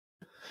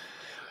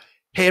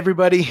Hey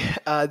everybody,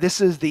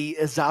 this is the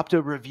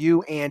Zopto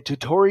review and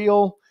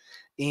tutorial,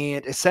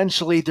 and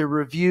essentially the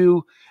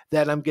review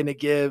that I'm going to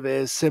give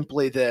is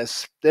simply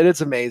this, that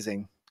it's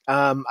amazing.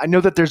 I know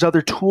that there's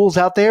other tools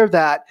out there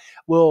that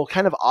will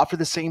kind of offer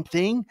the same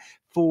thing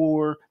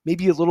for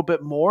maybe a little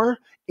bit more,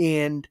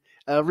 and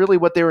really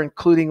what they're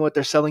including, what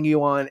they're selling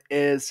you on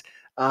is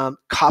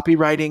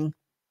copywriting,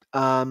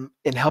 and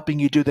helping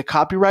you do the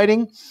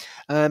copywriting,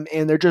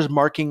 and they're just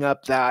marking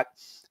up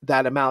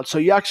that amount. So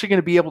you're actually going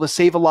to be able to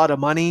save a lot of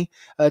money.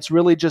 It's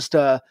really just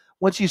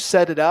once you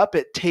set it up,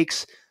 it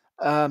takes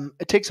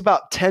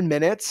about 10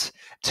 minutes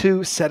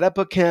to set up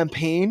a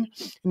campaign,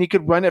 and you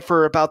could run it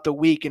for about the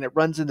week, and it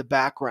runs in the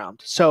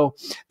background. So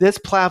this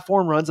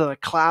platform runs on a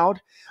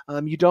cloud.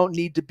 You don't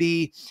need to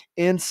be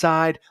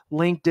inside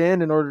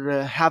LinkedIn in order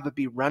to have it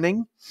be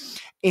running.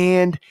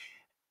 And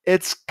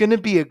it's going to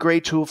be a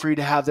great tool for you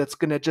to have that's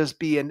going to just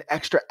be an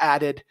extra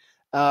added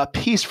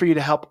piece for you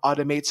to help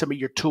automate some of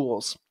your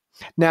tools.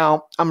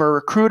 Now, I'm a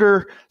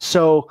recruiter,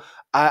 so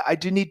I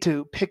do need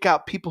to pick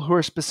out people who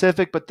are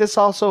specific, but this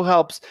also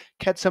helps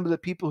catch some of the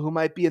people who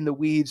might be in the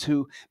weeds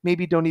who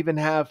maybe don't even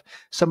have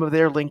some of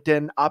their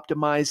LinkedIn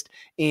optimized.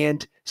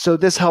 And so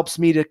this helps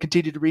me to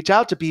continue to reach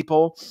out to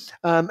people,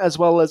 as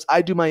well as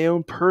I do my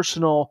own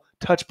personal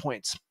touch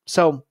points.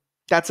 So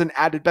that's an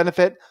added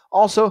benefit.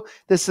 Also,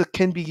 this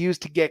can be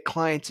used to get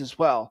clients as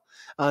well.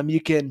 You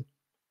can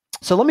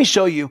So let me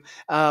show you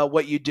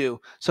what you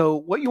do. So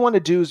what you want to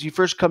do is you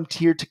first come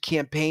here to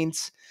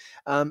campaigns,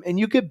 and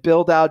you could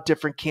build out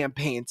different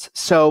campaigns.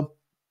 So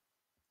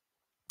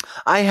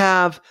I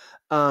have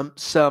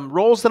some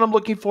roles that I'm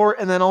looking for,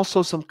 and then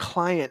also some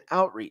client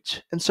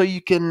outreach. And so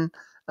you can,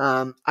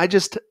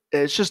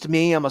 it's just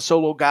me. I'm a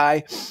solo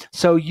guy.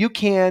 So you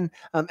can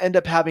end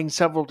up having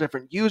several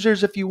different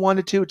users if you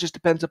wanted to. It just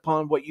depends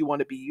upon what you want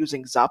to be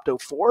using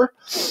Zopto for.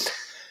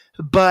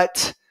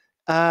 But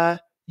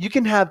you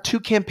can have two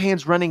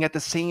campaigns running at the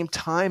same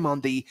time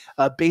on the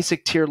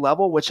basic tier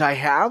level, which I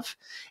have.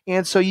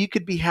 And so you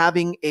could be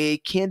having a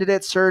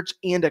candidate search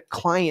and a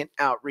client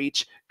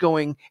outreach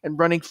going and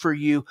running for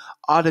you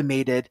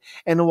automated,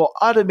 and it will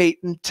automate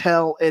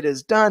until it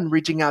is done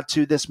reaching out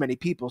to this many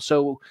people.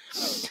 So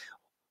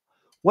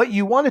what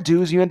you want to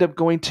do is uh, you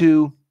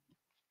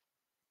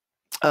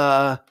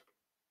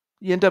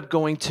end up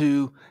going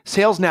to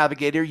Sales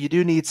Navigator. You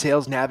do need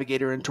Sales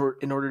Navigator in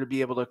order to be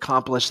able to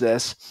accomplish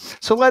this.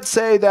 So let's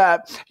say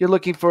that you're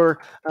looking for,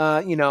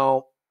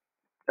 people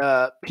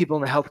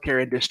in the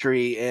healthcare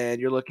industry,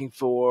 and you're looking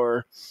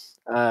for,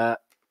 you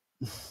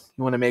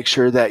want to make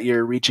sure that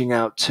you're reaching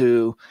out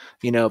to,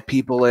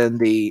 people in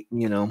the,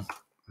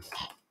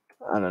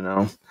 I don't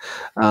know,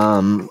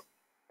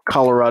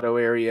 Colorado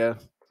area.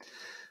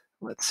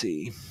 Let's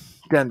see.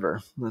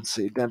 Denver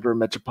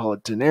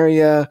metropolitan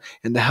area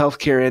in the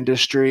healthcare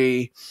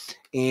industry,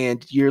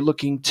 and you're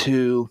looking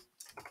to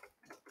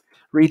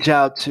reach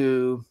out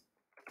to,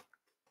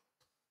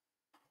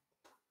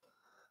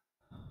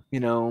 you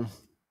know,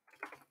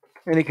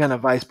 any kind of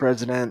vice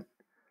president,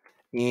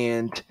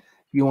 and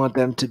you want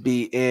them to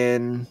be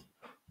in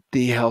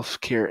the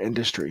healthcare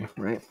industry,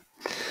 right?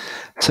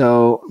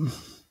 So,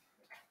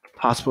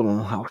 hospital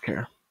and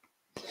healthcare.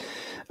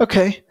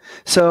 Okay,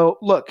 so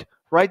look,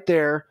 right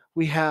there,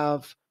 we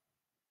have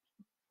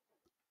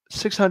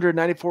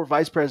 694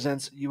 vice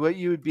presidents. What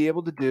you would be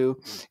able to do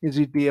is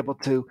you'd be able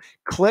to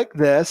click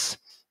this,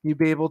 you'd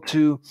be able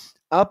to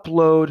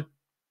upload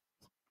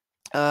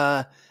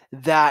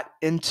that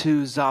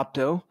into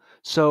Zopto.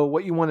 So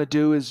what you want to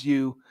do is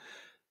you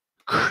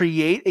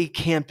create a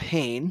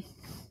campaign,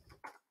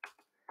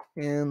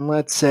 and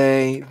let's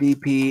say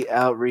VP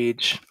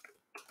Outreach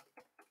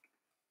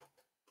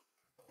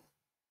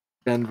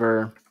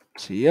Denver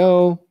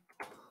CEO,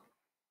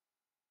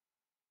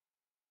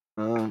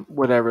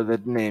 whatever the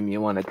name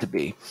you want it to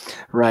be,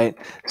 right?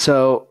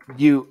 So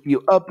you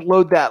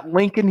upload that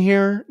link in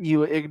here.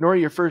 You ignore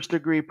your first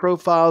degree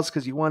profiles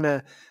because you want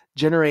to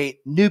generate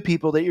new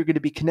people that you're going to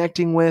be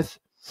connecting with,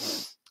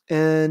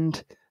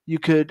 and you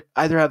could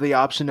either have the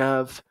option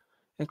of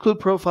include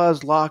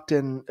profiles locked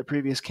in a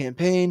previous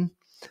campaign,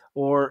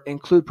 or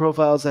include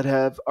profiles that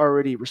have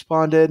already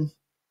responded.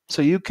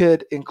 So you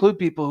could include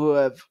people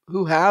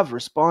who have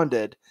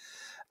responded,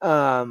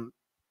 um,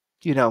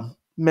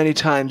 many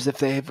times. If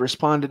they have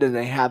responded and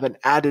they haven't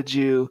added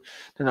you,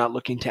 they're not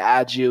looking to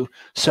add you.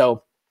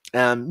 So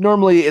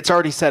normally it's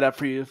already set up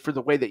for you for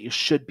the way that you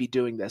should be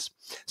doing this.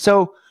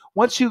 So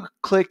once you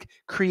click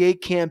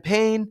create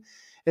campaign,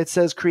 it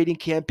says creating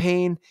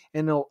campaign,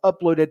 and it'll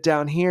upload it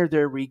down here.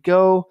 There we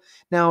go.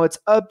 Now it's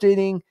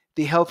updating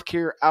the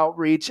healthcare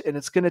outreach, and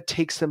it's going to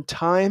take some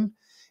time.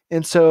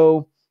 And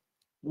so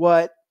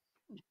what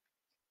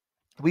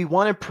we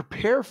want to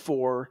prepare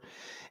for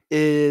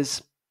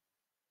is,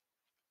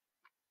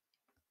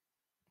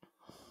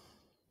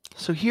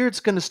 so here it's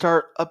going to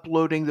start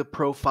uploading the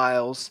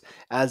profiles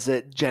as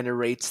it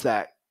generates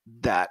that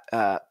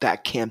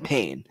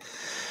campaign.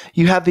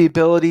 You have the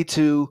ability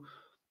to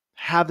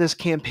have this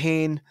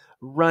campaign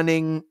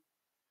running.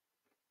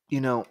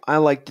 I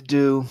like to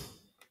do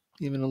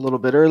even a little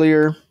bit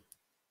earlier.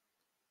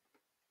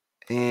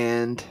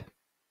 And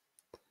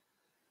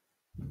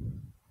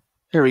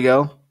here we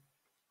go.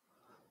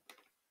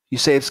 You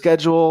save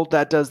schedule.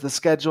 That does the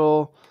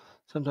schedule.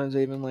 Sometimes I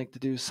even like to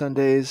do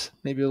Sundays,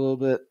 maybe a little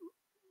bit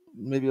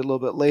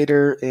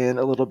later and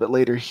a little bit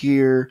later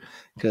here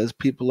because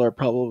people are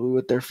probably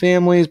with their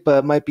families,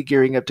 but might be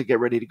gearing up to get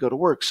ready to go to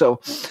work. So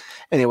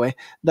anyway,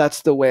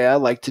 that's the way I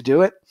like to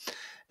do it.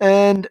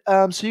 And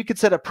so you could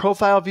set a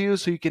profile view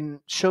so you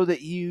can show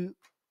that you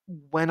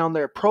went on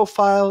their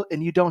profile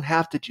and you don't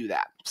have to do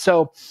that.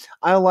 So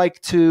I like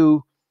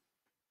to,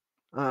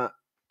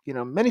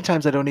 many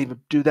times I don't even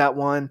do that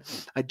one.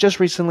 I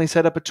just recently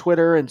set up a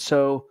Twitter, and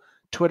so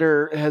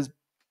Twitter has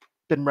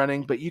been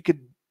running, but you could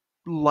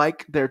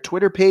like their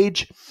Twitter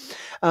page.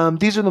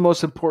 These are the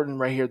most important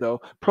right here, though.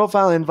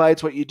 Profile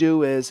invites, what you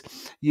do is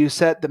you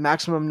set the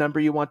maximum number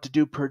you want to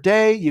do per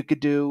day. You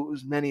could do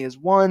as many as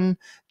 1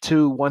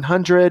 to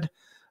 100.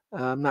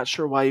 I'm not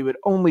sure why you would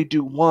only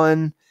do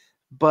 1,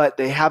 but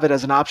they have it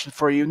as an option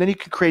for you. And then you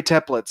can create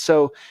templates.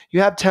 So you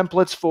have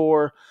templates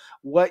for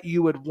what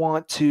you would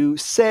want to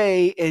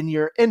say in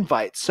your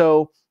invite.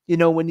 So,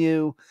 when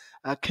you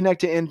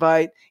connect to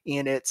invite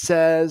and it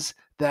says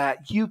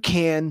that you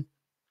can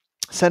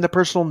send a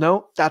personal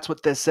note, that's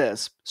what this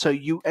is. So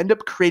you end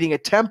up creating a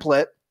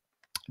template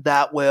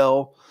that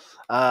will,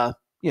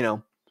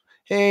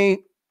 hey,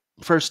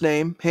 first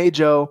name, hey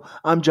Joe,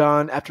 I'm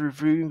John. After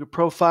reviewing your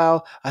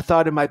profile, I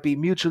thought it might be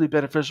mutually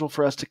beneficial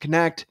for us to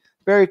connect.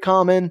 Very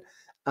common,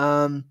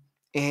 and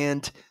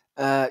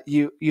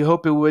you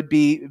hope it would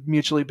be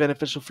mutually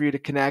beneficial for you to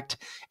connect.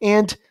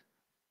 And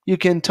you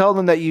can tell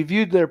them that you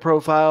viewed their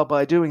profile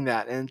by doing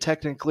that, and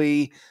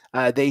technically,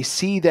 they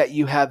see that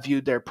you have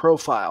viewed their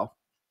profile.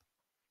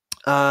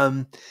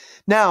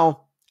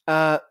 Now,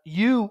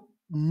 you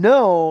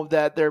know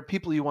that there are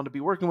people you want to be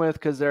working with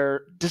because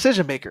they're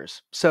decision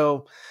makers.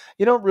 So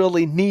you don't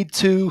really need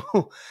to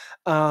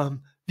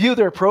view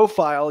their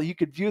profile. You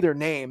could view their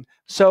name.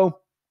 So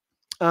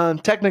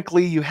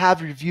technically, you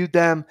have reviewed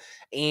them,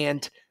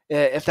 and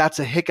if that's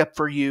a hiccup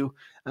for you,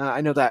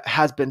 I know that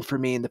has been for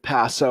me in the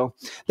past. So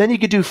then you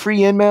could do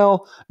free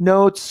email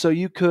notes. So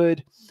you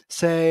could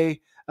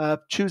say,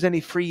 choose any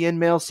free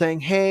email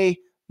saying, hey,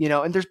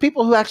 and there's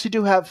people who actually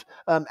do have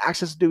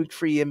access to doing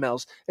free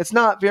emails. It's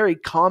not very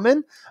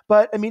common,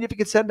 but I mean, if you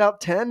could send out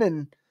 10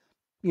 in,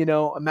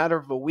 a matter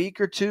of a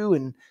week or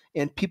two,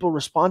 and people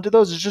respond to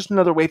those, it's just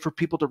another way for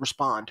people to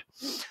respond.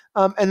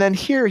 And then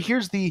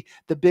here's the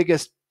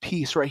biggest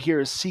piece right here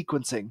is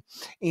sequencing.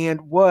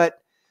 And what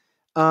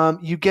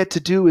you get to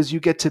do is you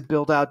get to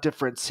build out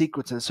different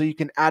sequences. So you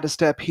can add a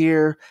step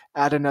here,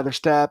 add another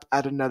step,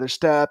 add another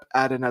step,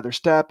 add another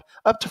step,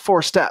 up to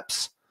 4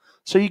 steps.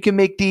 So you can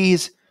make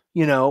these,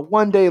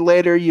 one day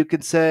later, you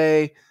could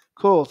say,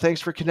 cool,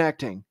 thanks for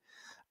connecting.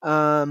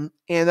 And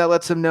that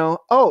lets them know,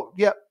 oh,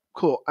 yep,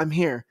 cool, I'm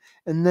here.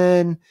 And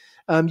then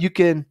you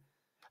can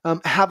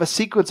have a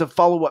sequence of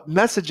follow-up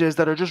messages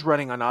that are just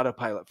running on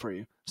autopilot for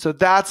you. So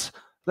that's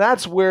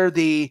where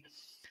the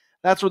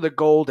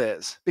gold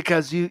is,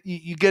 because you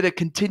get to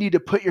continue to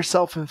put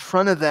yourself in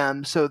front of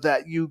them so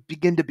that you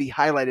begin to be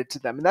highlighted to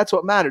them. And that's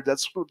what matters.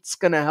 That's what's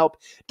going to help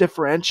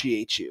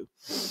differentiate you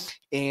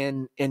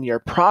in your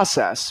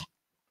process.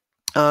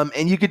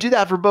 And you could do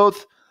that for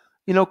both,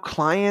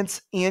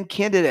 clients and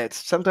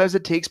candidates. Sometimes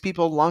it takes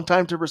people a long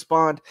time to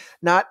respond.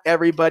 Not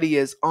everybody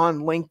is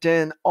on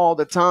LinkedIn all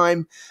the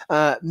time.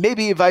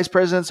 Maybe vice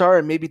presidents are,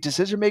 and maybe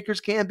decision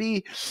makers can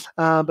be,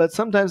 but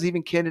sometimes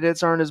even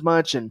candidates aren't as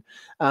much. And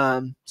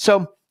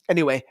so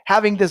anyway,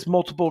 having this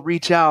multiple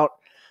reach out,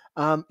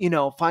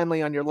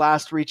 finally on your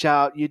last reach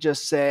out, you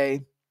just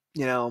say,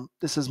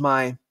 this is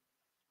my,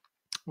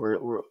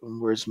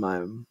 where's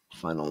my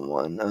final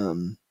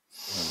one?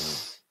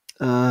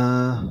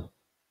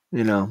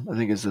 I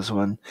think it's this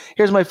one.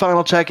 Here's my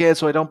final check-in,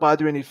 so I don't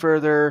bother you any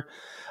further.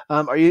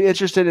 Are you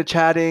interested in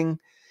chatting?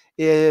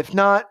 If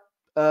not,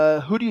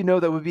 who do you know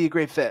that would be a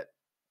great fit?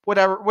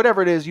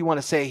 Whatever it is you want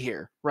to say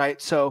here,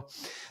 right? So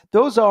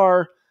those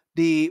are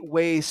the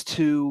ways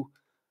to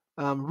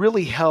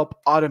really help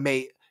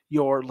automate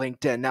your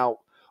LinkedIn. Now,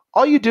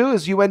 all you do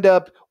is you end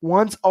up,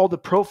 once all the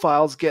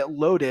profiles get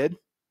loaded,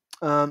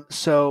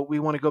 so we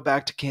want to go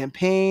back to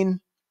campaign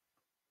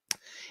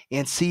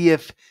and see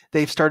if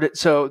they've started.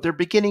 So they're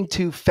beginning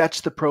to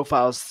fetch the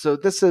profiles. So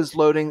this is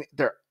loading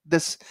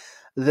this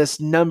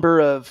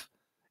number of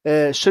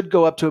should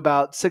go up to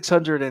about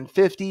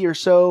 650 or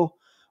so,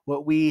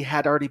 what we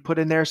had already put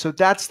in there. So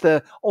that's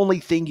the only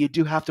thing you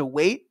do have to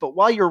wait. But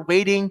while you're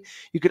waiting,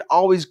 you could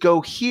always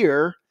go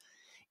here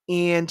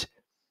and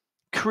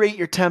create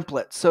your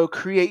template. So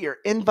create your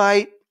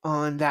invite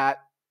on that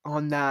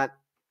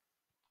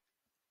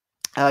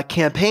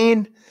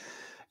campaign.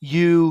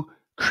 You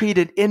create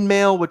an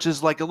in-mail, which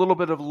is like a little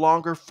bit of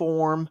longer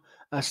form,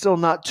 still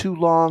not too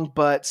long,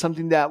 but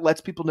something that lets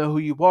people know who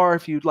you are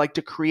if you'd like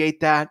to create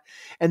that.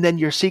 And then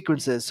your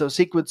sequences. So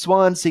sequence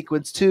 1,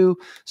 sequence 2.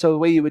 So the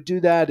way you would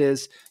do that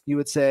is you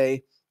would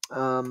say,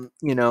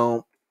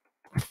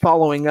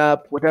 following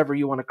up, whatever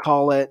you want to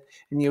call it,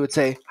 and you would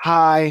say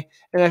hi.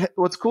 And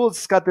what's cool is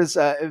it's got this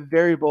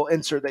variable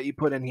insert that you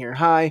put in here.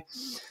 Hi,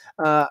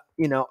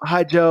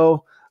 hi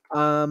Joe.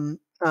 I'm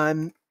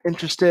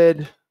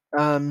interested.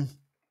 Um,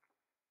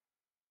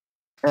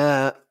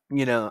 uh,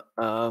 you know,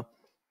 uh,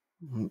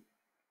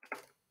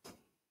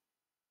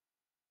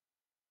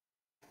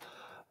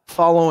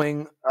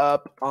 following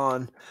up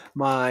on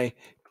my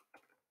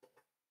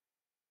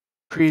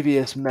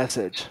previous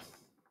message.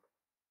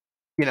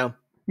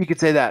 You could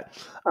say that.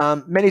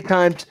 Many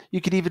times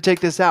you could even take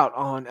this out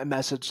on a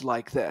message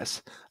like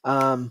this.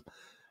 Um,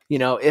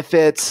 if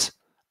it's,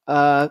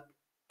 uh,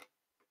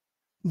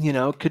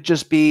 could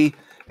just be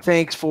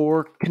thanks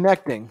for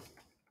connecting.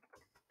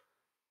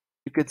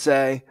 You could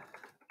say,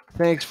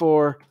 thanks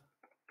for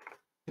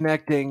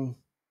connecting,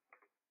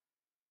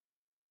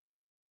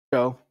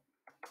 Joe.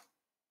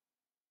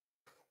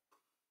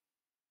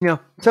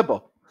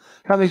 Simple.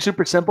 Something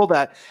super simple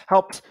that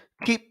helps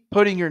keep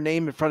putting your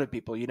name in front of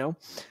people.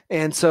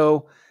 And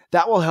so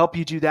that will help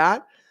you do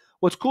that.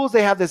 What's cool is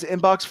they have this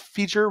inbox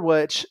feature,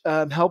 which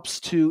helps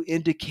to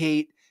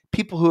indicate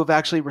people who have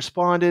actually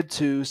responded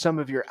to some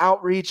of your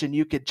outreach, and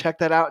you could check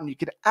that out. And you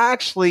could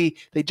actually,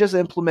 they just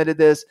implemented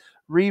this,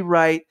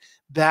 rewrite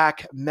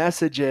back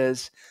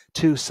messages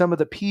to some of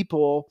the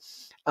people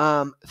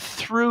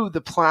through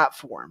the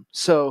platform.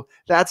 So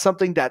that's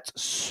something that's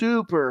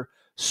super,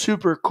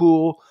 super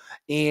cool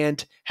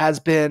and has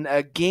been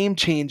a game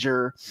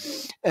changer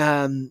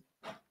um,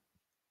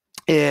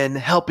 in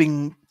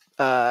helping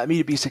me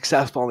to be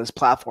successful on this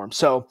platform.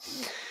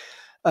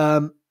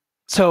 Um,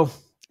 so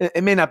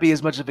it may not be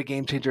as much of a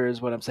game changer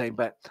as what I'm saying,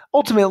 but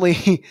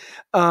ultimately,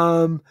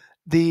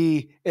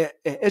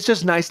 it's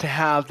just nice to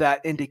have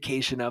that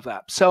indication of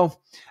that. So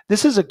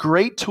this is a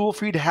great tool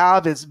for you to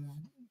have. It's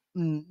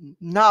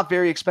not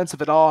very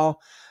expensive at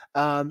all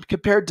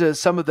compared to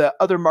some of the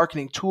other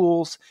marketing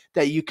tools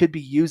that you could be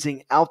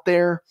using out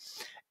there.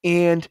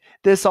 And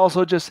this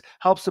also just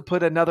helps to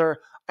put another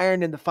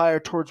iron in the fire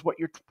towards what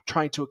you're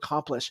trying to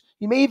accomplish.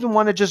 You may even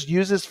want to just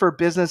use this for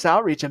business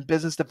outreach and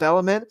business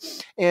development.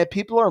 And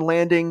people are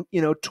landing,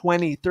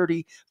 20,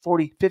 30,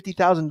 40,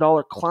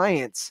 $50,000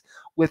 clients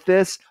with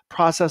this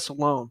process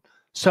alone.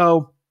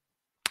 So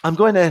I'm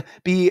going to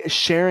be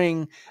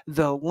sharing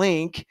the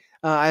link.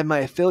 I have my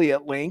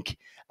affiliate link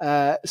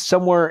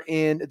somewhere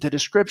in the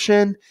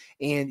description,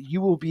 and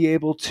you will be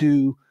able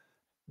to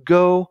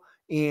go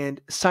and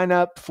sign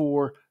up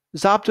for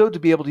Zopto to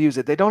be able to use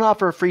it. They don't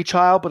offer a free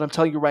trial, but I'm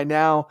telling you right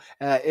now,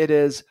 it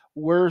is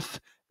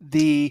worth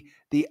the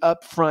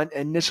upfront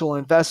initial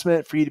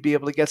investment for you to be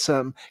able to get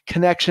some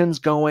connections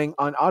going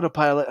on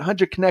autopilot.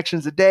 100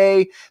 connections a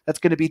day. That's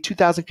going to be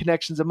 2,000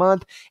 connections a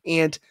month.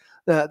 And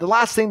the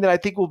last thing that I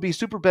think will be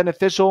super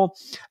beneficial,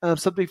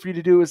 something for you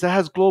to do, is it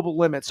has global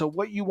limits. So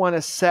what you want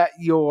to set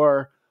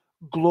your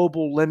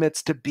global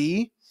limits to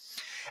be.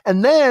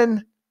 And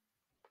then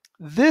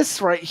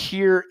this right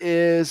here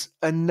is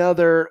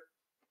another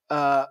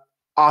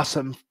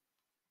awesome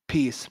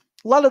piece.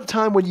 A lot of the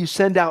time when you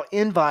send out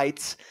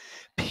invites,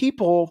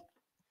 people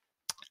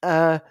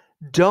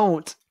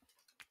don't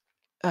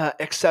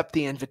accept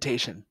the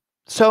invitation.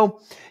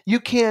 So you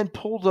can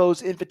pull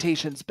those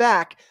invitations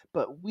back,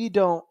 but we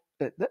don't.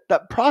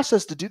 That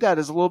process to do that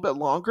is a little bit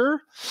longer,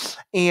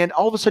 and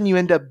all of a sudden you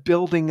end up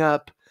building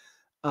up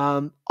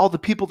all the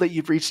people that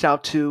you've reached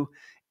out to,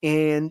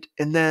 and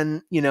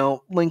then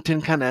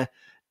LinkedIn kind of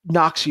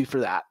knocks you for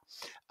that.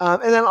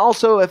 And then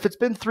also, if it's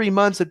been 3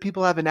 months and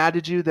people haven't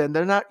added you, then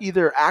they're not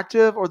either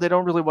active or they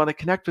don't really want to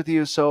connect with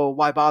you. So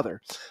why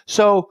bother?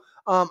 So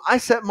I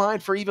set mine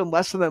for even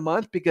less than a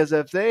month, because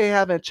if they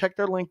haven't checked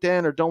their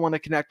LinkedIn or don't want to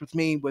connect with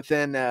me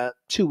within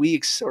 2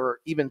 weeks or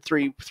even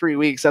three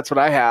weeks, that's what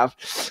I have,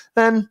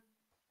 then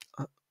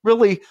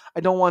really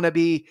I don't want to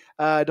be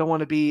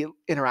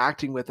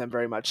interacting with them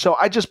very much. So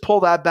I just pull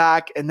that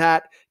back, and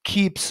that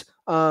keeps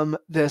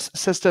this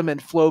system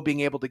and flow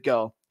being able to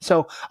go.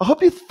 So I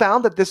hope you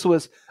found that this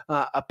was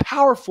a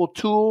powerful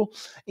tool,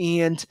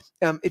 and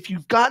if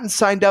you've gotten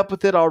signed up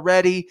with it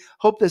already,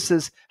 hope this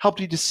has helped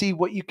you to see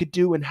what you could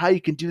do and how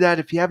you can do that.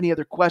 If you have any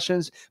other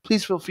questions,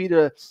 please feel free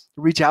to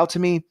reach out to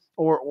me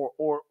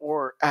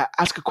or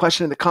ask a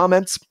question in the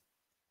comments.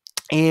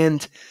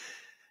 And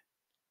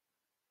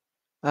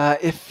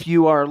if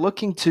you are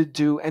looking to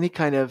do any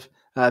kind of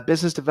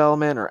business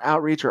development or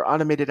outreach or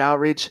automated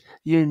outreach,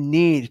 you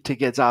need to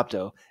get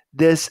Zopto.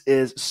 This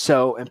is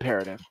so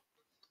imperative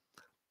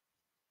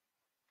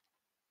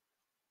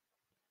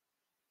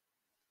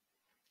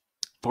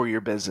for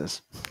your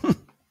business.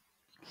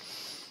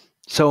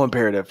 So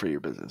imperative for your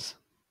business.